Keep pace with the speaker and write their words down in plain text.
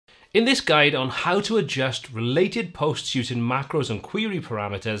In this guide on how to adjust related posts using macros and query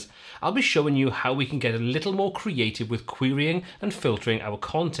parameters, I'll be showing you how we can get a little more creative with querying and filtering our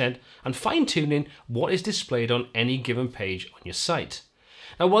content and fine-tuning what is displayed on any given page on your site.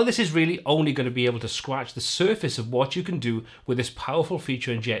 Now, while this is really only going to be able to scratch the surface of what you can do with this powerful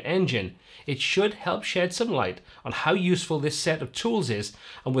feature in JetEngine, it should help shed some light on how useful this set of tools is,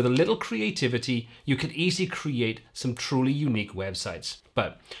 and with a little creativity, you can easily create some truly unique websites.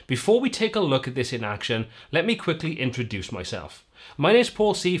 But before we take a look at this in action, let me quickly introduce myself. My name is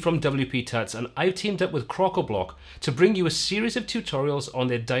Paul C from WP Tuts, and I've teamed up with Crocoblock to bring you a series of tutorials on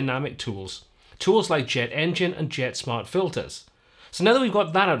their dynamic tools like JetEngine and JetSmart filters. So now that we've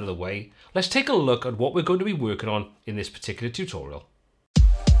got that out of the way, let's take a look at what we're going to be working on in this particular tutorial.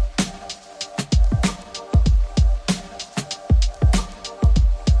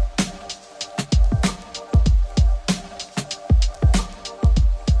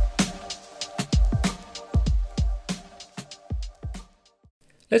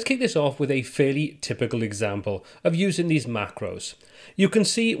 Let's kick this off with a fairly typical example of using these macros. You can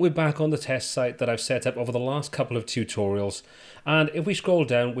see we're back on the test site that I've set up over the last couple of tutorials, and if we scroll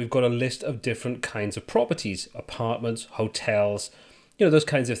down, we've got a list of different kinds of properties: apartments, hotels, those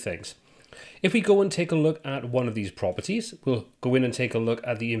kinds of things. If we go and take a look at one of these properties, we'll go in and take a look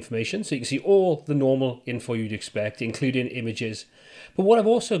at the information, so you can see all the normal info you'd expect, including images. But what I've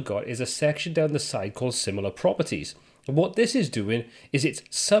also got is a section down the side called similar properties. And what this is doing is it's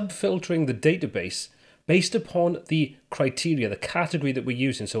sub-filtering the database based upon the criteria, the category that we're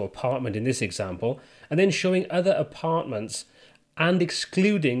using, so apartment in this example, and then showing other apartments and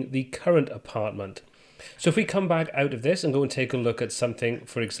excluding the current apartment. So if we come back out of this and go and take a look at something,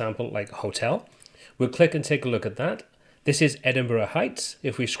 for example, like hotel, we'll click and take a look at that. This is Edinburgh Heights.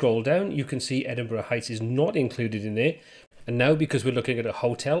 If we scroll down, you can see Edinburgh Heights is not included in there. And now, because we're looking at a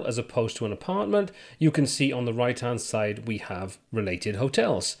hotel as opposed to an apartment, you can see on the right-hand side we have related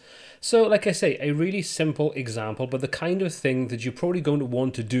hotels. So like I say, a really simple example, but the kind of thing that you're probably going to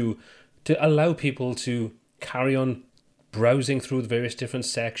want to do to allow people to carry on browsing through the various different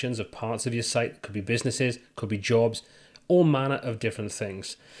sections of parts of your site. It could be businesses, could be jobs, all manner of different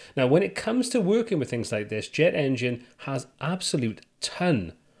things. Now, when it comes to working with things like this, JetEngine has absolute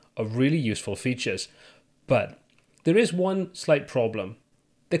ton of really useful features, but there is one slight problem.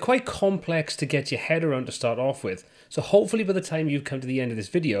 They're quite complex to get your head around to start off with. So hopefully by the time you've come to the end of this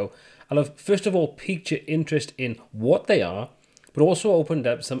video, I'll have first of all piqued your interest in what they are, but also opened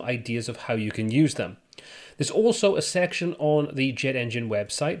up some ideas of how you can use them. There's also a section on the JetEngine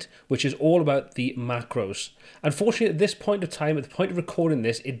website, which is all about the macros. Unfortunately, at this point of time, at the point of recording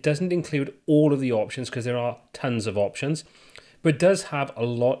this, it doesn't include all of the options because there are tons of options, but it does have a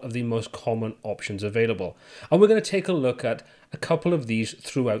lot of the most common options available. And we're going to take a look at a couple of these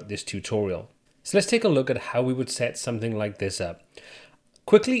throughout this tutorial. So let's take a look at how we would set something like this up.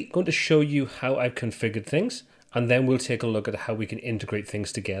 Quickly going to show you how I've configured things, and then we'll take a look at how we can integrate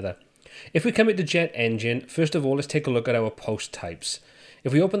things together. If we come into JetEngine, first of all, let's take a look at our post types.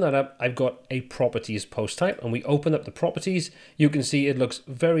 If we open that up, I've got a properties post type, and we open up the properties, you can see it looks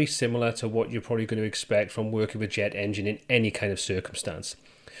very similar to what you're probably going to expect from working with JetEngine in any kind of circumstance.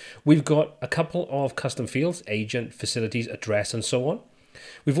 We've got a couple of custom fields: agent, facilities, address, and so on.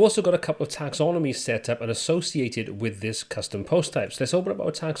 We've also got a couple of taxonomies set up and associated with this custom post types. Let's open up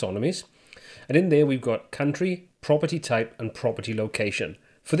our taxonomies, and in there we've got country, property type, and property location.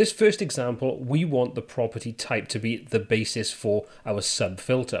 For this first example, we want the property type to be the basis for our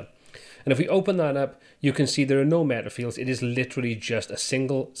sub-filter. And if we open that up, you can see there are no meta fields. It is literally just a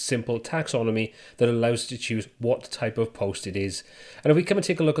single, simple taxonomy that allows you to choose what type of post it is. And if we come and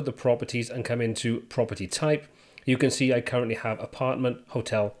take a look at the properties and come into property type, you can see I currently have apartment,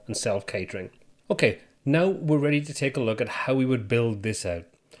 hotel, and self-catering. Okay, now we're ready to take a look at how we would build this out.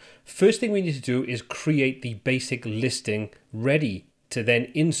 First thing we need to do is create the basic listing ready to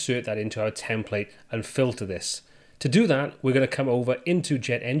then insert that into our template and filter this. To do that, we're going to come over into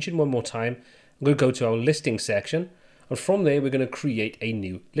JetEngine one more time. I'm going to go to our listing section, and from there we're going to create a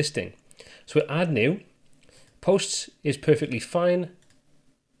new listing. So we'll add new. Posts is perfectly fine.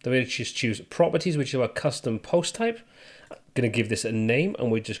 Then we'll just choose properties, which is our custom post type. I'm going to give this a name,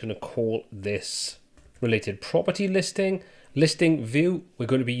 and we're just going to call this related property listing. Listing view, we're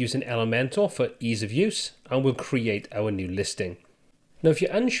going to be using Elementor for ease of use, and we'll create our new listing. Now, if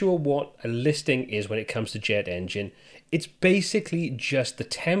you're unsure what a listing is when it comes to JetEngine, it's basically just the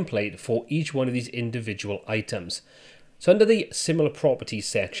template for each one of these individual items. So under the similar properties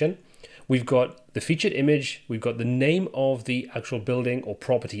section, we've got the featured image, we've got the name of the actual building or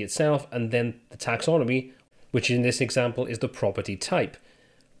property itself, and then the taxonomy, which in this example is the property type.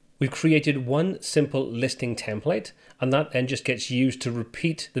 We've created one simple listing template, and that then just gets used to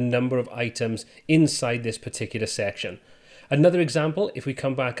repeat the number of items inside this particular section. Another example, if we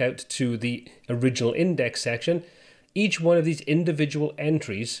come back out to the original index section, each one of these individual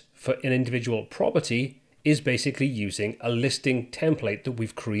entries for an individual property is basically using a listing template that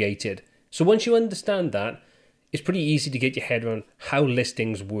we've created. So once you understand that, it's pretty easy to get your head around how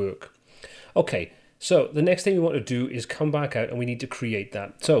listings work. Okay, so the next thing we want to do is come back out and we need to create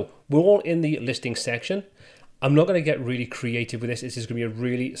that. So we're all in the listing section. I'm not going to get really creative with this. This is going to be a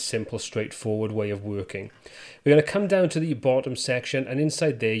really simple, straightforward way of working. We're going to come down to the bottom section, and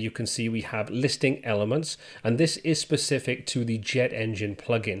inside there you can see we have listing elements, and this is specific to the JetEngine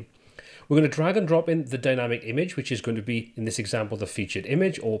plugin. We're going to drag and drop in the dynamic image, which is going to be, in this example, the featured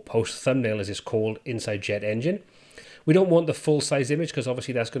image, or post thumbnail as it's called inside JetEngine. We don't want the full size image because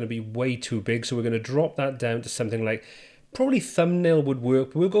obviously that's going to be way too big, so we're going to drop that down to something like, probably thumbnail would work,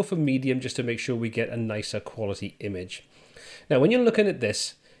 but we'll go for medium just to make sure we get a nicer quality image. Now, when you're looking at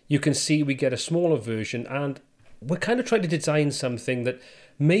this, you can see we get a smaller version, and we're kind of trying to design something that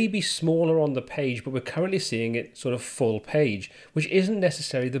may be smaller on the page, but we're currently seeing it sort of full page, which isn't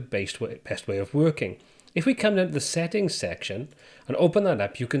necessarily the best way of working. If we come down to the settings section and open that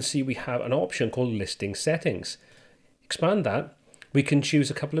up, you can see we have an option called listing settings. Expand that, we can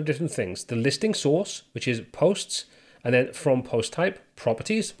choose a couple of different things. The listing source, which is posts, and then from post type,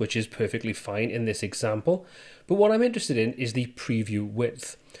 properties, which is perfectly fine in this example. But what I'm interested in is the preview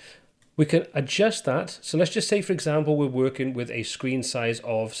width. We can adjust that. So let's just say, for example, we're working with a screen size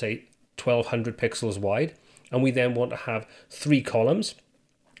of, say, 1200 pixels wide, and we then want to have 3 columns.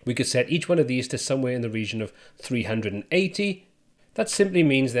 We could set each one of these to somewhere in the region of 380. That simply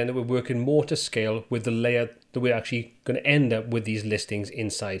means then that we're working more to scale with the layer that we're actually going to end up with these listings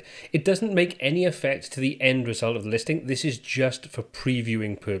inside. It doesn't make any effect to the end result of the listing. This is just for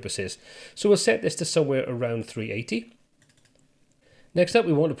previewing purposes. So we'll set this to somewhere around 380. Next up,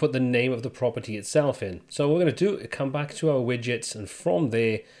 we want to put the name of the property itself in. So what we're going to do is come back to our widgets, and from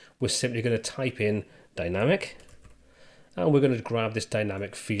there, we're simply going to type in dynamic, and we're going to grab this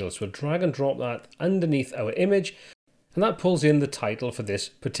dynamic field. So we'll drag and drop that underneath our image, and that pulls in the title for this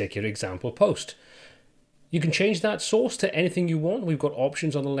particular example post. You can change that source to anything you want. We've got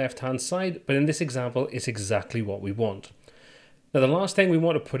options on the left-hand side, but in this example, it's exactly what we want. Now, the last thing we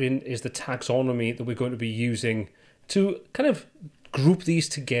want to put in is the taxonomy that we're going to be using to kind of group these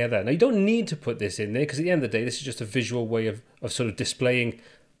together. Now, you don't need to put this in there because at the end of the day, this is just a visual way of sort of displaying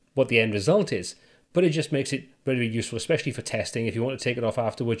what the end result is. But it just makes it very useful, especially for testing. If you want to take it off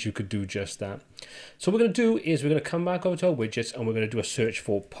afterwards, you could do just that. So what we're going to do is we're going to come back over to our widgets, and we're going to do a search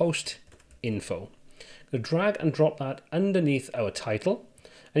for post info. I'm going to drag and drop that underneath our title.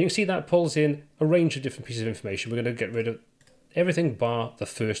 And you can see that pulls in a range of different pieces of information. We're going to get rid of everything bar the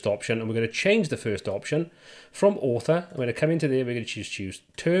first option, and we're going to change the first option from author. I'm going to come into there, we're going to choose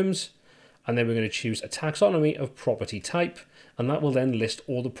terms, and then we're going to choose a taxonomy of property type, and that will then list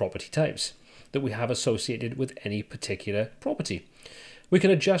all the property types that we have associated with any particular property. We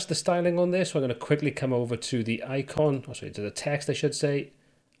can adjust the styling on this, so I'm going to quickly come over to the icon, or sorry, to the text I should say,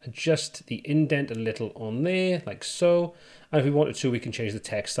 adjust the indent a little on there, like so. And if we wanted to, we can change the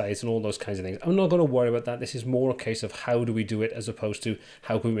text size and all those kinds of things. I'm not going to worry about that. This is more a case of how do we do it as opposed to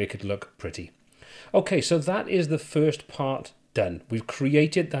how can we make it look pretty. Okay, so that is the first part done. We've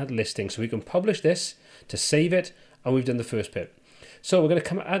created that listing, so we can publish this to save it, and we've done the first bit. So we're going to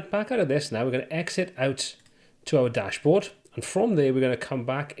come back out of this now. We're going to exit out to our dashboard, and from there, we're going to come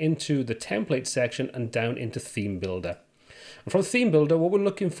back into the template section and down into theme builder. And from theme builder, what we're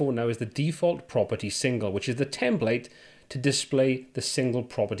looking for now is the default property single, which is the template to display the single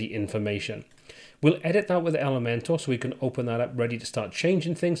property information. We'll edit that with Elementor so we can open that up ready to start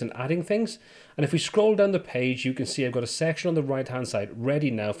changing things and adding things. And if we scroll down the page, you can see I've got a section on the right hand side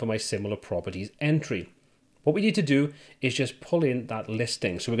ready now for my similar properties entry. What we need to do is just pull in that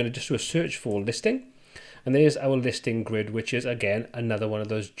listing. So we're going to just do a search for listing. And there's our listing grid, which is again another one of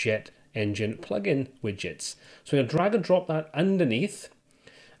those JetEngine plugin widgets. So we're going to drag and drop that underneath.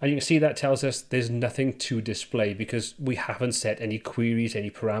 And you can see that tells us there's nothing to display because we haven't set any queries,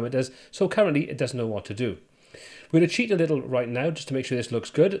 any parameters. So currently it doesn't know what to do. We're going to cheat a little right now just to make sure this looks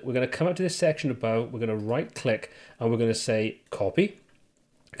good. We're going to come up to this section above. We're going to right click and we're going to say copy.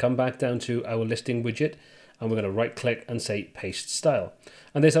 Come back down to our listing widget and we're going to right click and say paste style.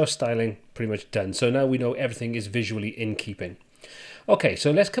 And there's our styling pretty much done. So now we know everything is visually in keeping. Okay,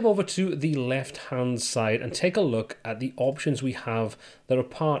 so let's come over to the left-hand side and take a look at the options we have that are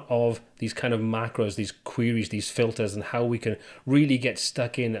part of these kind of macros, these queries, these filters, and how we can really get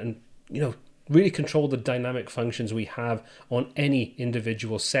stuck in and, really control the dynamic functions we have on any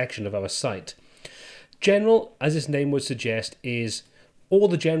individual section of our site. General, as its name would suggest, is all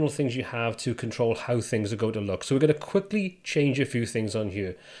the general things you have to control how things are going to look. So we're going to quickly change a few things on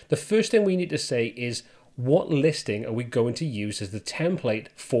here. The first thing we need to say is what listing are we going to use as the template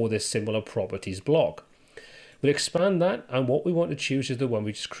for this similar properties block. We'll expand that, and what we want to choose is the one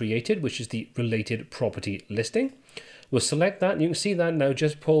we just created, which is the related property listing. We'll select that, and you can see that now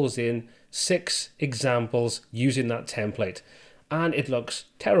just pulls in 6 examples using that template, and it looks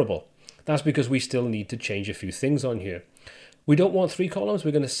terrible. That's because we still need to change a few things on here. We don't want 3 columns.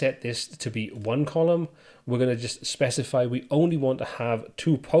 We're going to set this to be 1 column. We're going to just specify we only want to have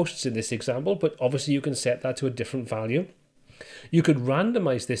 2 posts in this example, but obviously you can set that to a different value. You could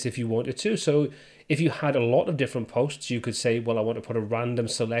randomize this if you wanted to. So if you had a lot of different posts, you could say, well, I want to put a random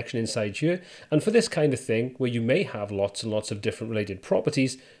selection inside here. And for this kind of thing, where you may have lots and lots of different related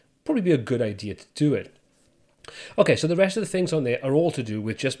properties, probably be a good idea to do it. Okay, so the rest of the things on there are all to do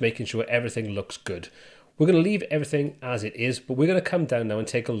with just making sure everything looks good. We're going to leave everything as it is, but we're going to come down now and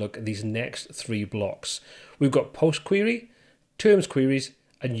take a look at these next 3 blocks. We've got post query, terms queries,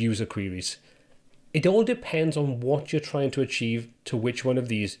 and user queries. It all depends on what you're trying to achieve to which one of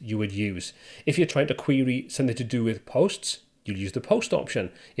these you would use. If you're trying to query something to do with posts, you'll use the post option.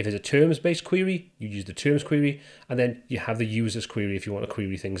 If it's a terms-based query, you use the terms query, and then you have the users query if you want to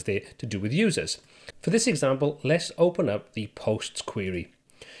query things there to do with users. For this example, let's open up the posts query.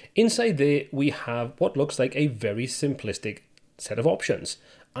 Inside there, we have what looks like a very simplistic set of options.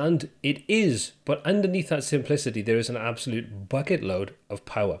 And it is, but underneath that simplicity, there is an absolute bucket load of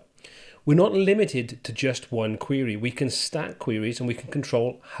power. We're not limited to just one query. We can stack queries and we can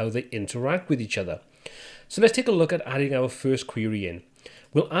control how they interact with each other. So let's take a look at adding our first query in.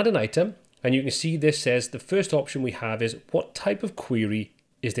 We'll add an item, and you can see this says the first option we have is what type of query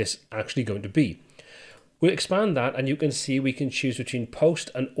is this actually going to be. We'll expand that, and you can see we can choose between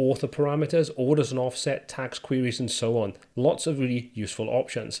post and author parameters, orders and offset, tax queries, and so on. Lots of really useful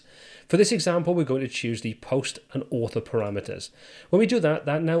options. For this example, we're going to choose the post and author parameters. When we do that,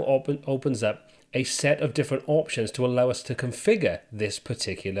 that now opens up a set of different options to allow us to configure this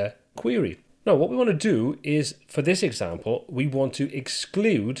particular query. Now, what we want to do is, for this example, we want to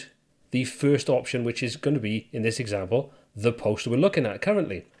exclude the first option, which is going to be, in this example, the post we're looking at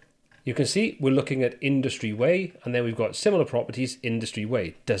currently. You can see we're looking at industry way, and then we've got similar properties, industry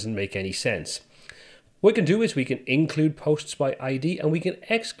way. Doesn't make any sense. What we can do is we can include posts by ID, and we can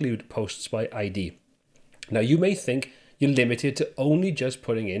exclude posts by ID. Now, you may think you're limited to only just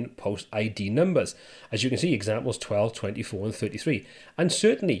putting in post ID numbers. As you can see, examples 12, 24, and 33. And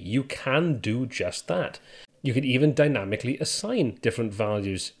certainly you can do just that. You can even dynamically assign different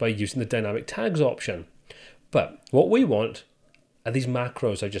values by using the dynamic tags option. But what we want are these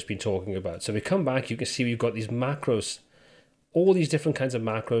macros I've just been talking about. So we come back, you can see we've got these macros, all these different kinds of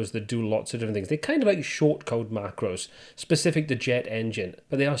macros that do lots of different things. They're kind of like shortcode macros specific to JetEngine,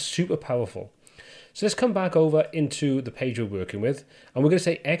 but they are super powerful. So let's come back over into the page we're working with, and we're going to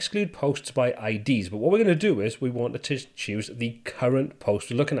say exclude posts by IDs. But what we're going to do is we want to choose the current post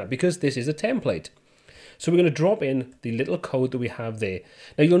we're looking at, because this is a template. So we're going to drop in the little code that we have there.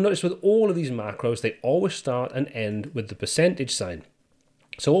 Now you'll notice with all of these macros, they always start and end with the percentage sign.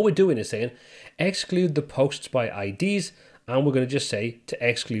 So what we're doing is saying exclude the posts by IDs, and we're going to just say to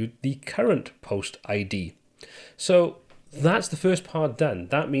exclude the current post ID. So that's the first part done.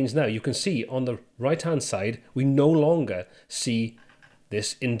 That means now you can see on the right hand side, we no longer see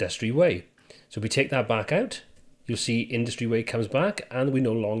this industry way. So if we take that back out, you'll see industry way comes back, and we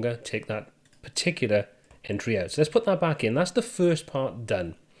no longer take that particular entry out. So let's put that back in. That's the first part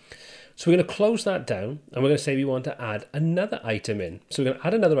done. So we're going to close that down, and we're going to say we want to add another item in. So we're going to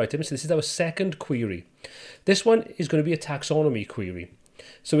add another item. So this is our second query. This one is going to be a taxonomy query.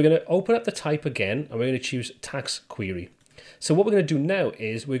 So we're going to open up the type again, and we're going to choose tax query. So what we're going to do now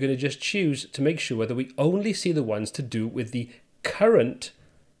is we're going to just choose to make sure that we only see the ones to do with the current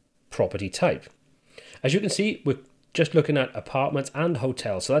property type. As you can see, we're just looking at apartments and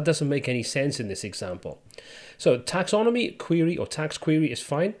hotels, so that doesn't make any sense in this example. So taxonomy query or tax query is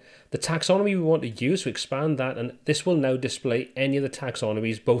fine. The taxonomy we want to use to expand that, and this will now display any of the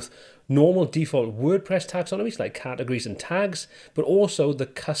taxonomies, both normal default WordPress taxonomies like categories and tags, but also the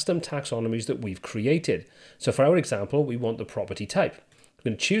custom taxonomies that we've created. So for our example, we want the property type.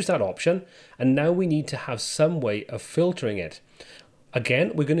 We're going to choose that option, and now we need to have some way of filtering it.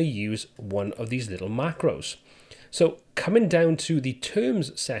 Again, we're going to use one of these little macros. So coming down to the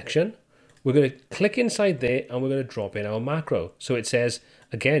terms section, we're going to click inside there, and we're going to drop in our macro. So it says,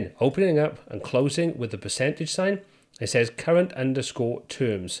 again, opening up and closing with the percentage sign. It says current underscore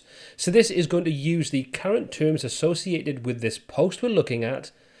terms. So this is going to use the current terms associated with this post we're looking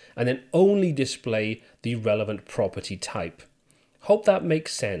at and then only display the relevant property type. Hope that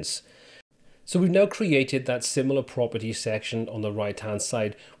makes sense. So we've now created that similar property section on the right hand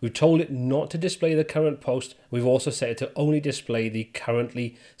side. We've told it not to display the current post. We've also set it to only display the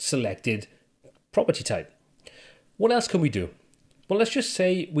currently selected property type. What else can we do? Well, let's just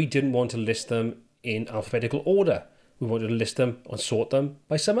say we didn't want to list them in alphabetical order. We wanted to list them or sort them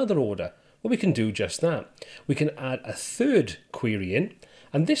by some other order. Well, we can do just that. We can add a third query in,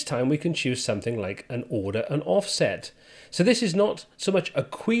 and this time we can choose something like an order and offset. So this is not so much a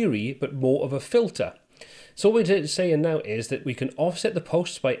query, but more of a filter. So what we're saying now is that we can offset the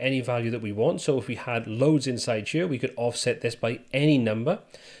posts by any value that we want. So if we had loads inside here, we could offset this by any number.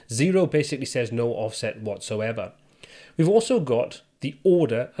 0 basically says no offset whatsoever. We've also got the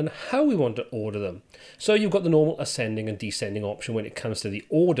order and how we want to order them. So you've got the normal ascending and descending option when it comes to the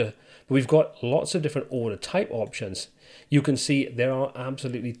order, but we've got lots of different order type options. You can see there are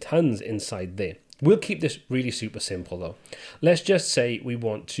absolutely tons inside there. We'll keep this really super simple though. Let's just say we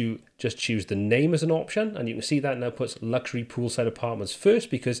want to just choose the name as an option, and you can see that now puts luxury poolside apartments first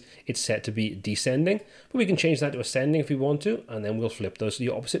because it's set to be descending, but we can change that to ascending if we want to, and then we'll flip those the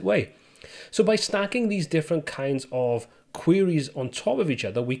opposite way. So by stacking these different kinds of queries on top of each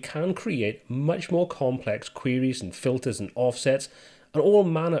other, we can create much more complex queries and filters and offsets and all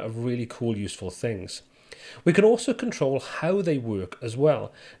manner of really cool, useful things. We can also control how they work as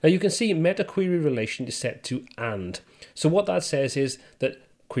well. Now you can see meta query relation is set to AND. So what that says is that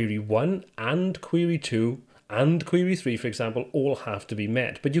query 1 and query 2 and query 3, for example, all have to be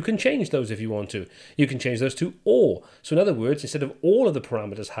met. But you can change those if you want to. You can change those to OR. So in other words, instead of all of the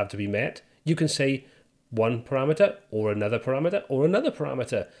parameters have to be met, you can say one parameter or another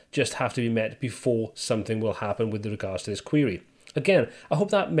parameter just have to be met before something will happen with regards to this query. Again, I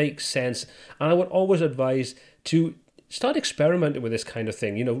hope that makes sense, and I would always advise to start experimenting with this kind of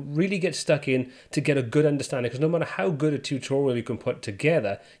thing, really get stuck in to get a good understanding, because no matter how good a tutorial you can put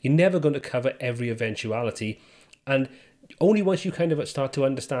together, you're never going to cover every eventuality, and only once you kind of start to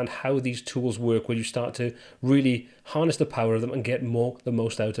understand how these tools work will you start to really harness the power of them and get the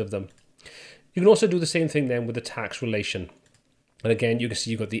most out of them. You can also do the same thing then with the tax relation, and again you can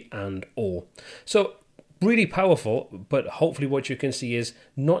see you've got the AND OR. So really powerful, but hopefully what you can see is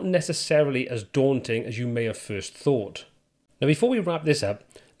not necessarily as daunting as you may have first thought. Now before we wrap this up,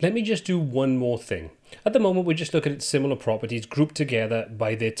 let me just do one more thing. At the moment we're just looking at similar properties grouped together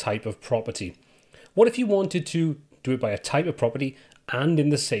by their type of property. What if you wanted to do it by a type of property and in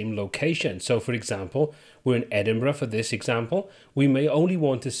the same location? So for example, we're in Edinburgh for this example. We may only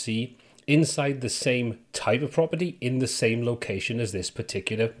want to see inside the same type of property in the same location as this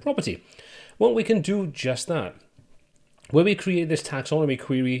particular property. Well, we can do just that. When we create this taxonomy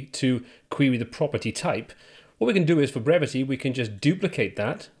query to query the property type, what we can do is, for brevity, we can just duplicate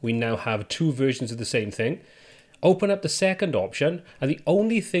that. We now have two versions of the same thing. Open up the second option, and the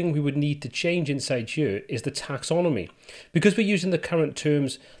only thing we would need to change inside here is the taxonomy. Because we're using the current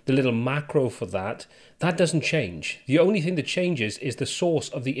terms, the little macro for that doesn't change. The only thing that changes is the source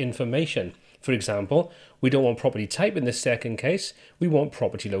of the information. For example, we don't want property type in this second case, we want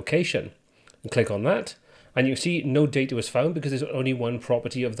property location. And click on that, and you see no data was found because there's only one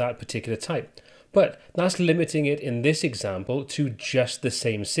property of that particular type. But that's limiting it in this example to just the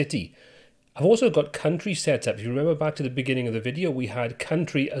same city. I've also got country set up. If you remember back to the beginning of the video, we had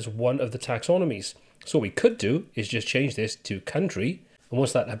country as one of the taxonomies. So what we could do is just change this to country. And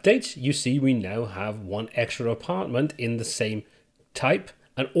once that updates, you see we now have one extra apartment in the same type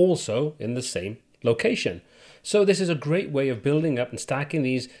and also in the same location. So this is a great way of building up and stacking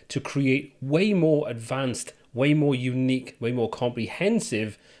these to create way more advanced, way more unique, way more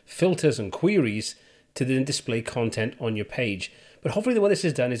comprehensive filters and queries to then display content on your page. But hopefully what this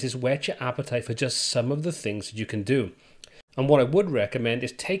has done is whet your appetite for just some of the things that you can do. And what I would recommend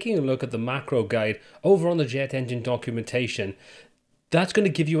is taking a look at the macro guide over on the JetEngine documentation. That's going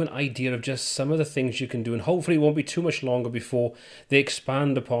to give you an idea of just some of the things you can do, and hopefully it won't be too much longer before they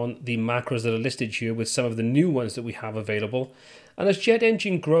expand upon the macros that are listed here with some of the new ones that we have available. And as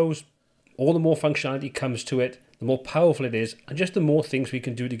JetEngine grows, all the more functionality comes to it, the more powerful it is, and just the more things we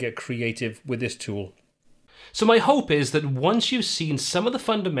can do to get creative with this tool. So my hope is that once you've seen some of the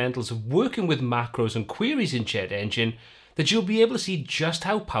fundamentals of working with macros and queries in JetEngine, that you'll be able to see just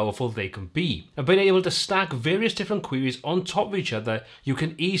how powerful they can be. And being able to stack various different queries on top of each other, you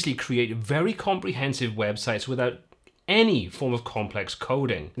can easily create very comprehensive websites without any form of complex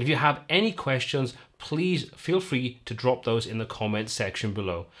coding. And if you have any questions, please feel free to drop those in the comments section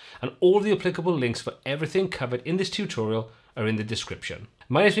below. And all the applicable links for everything covered in this tutorial are in the description.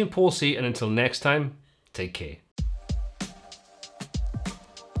 My name's been Paul C, and until next time, take care.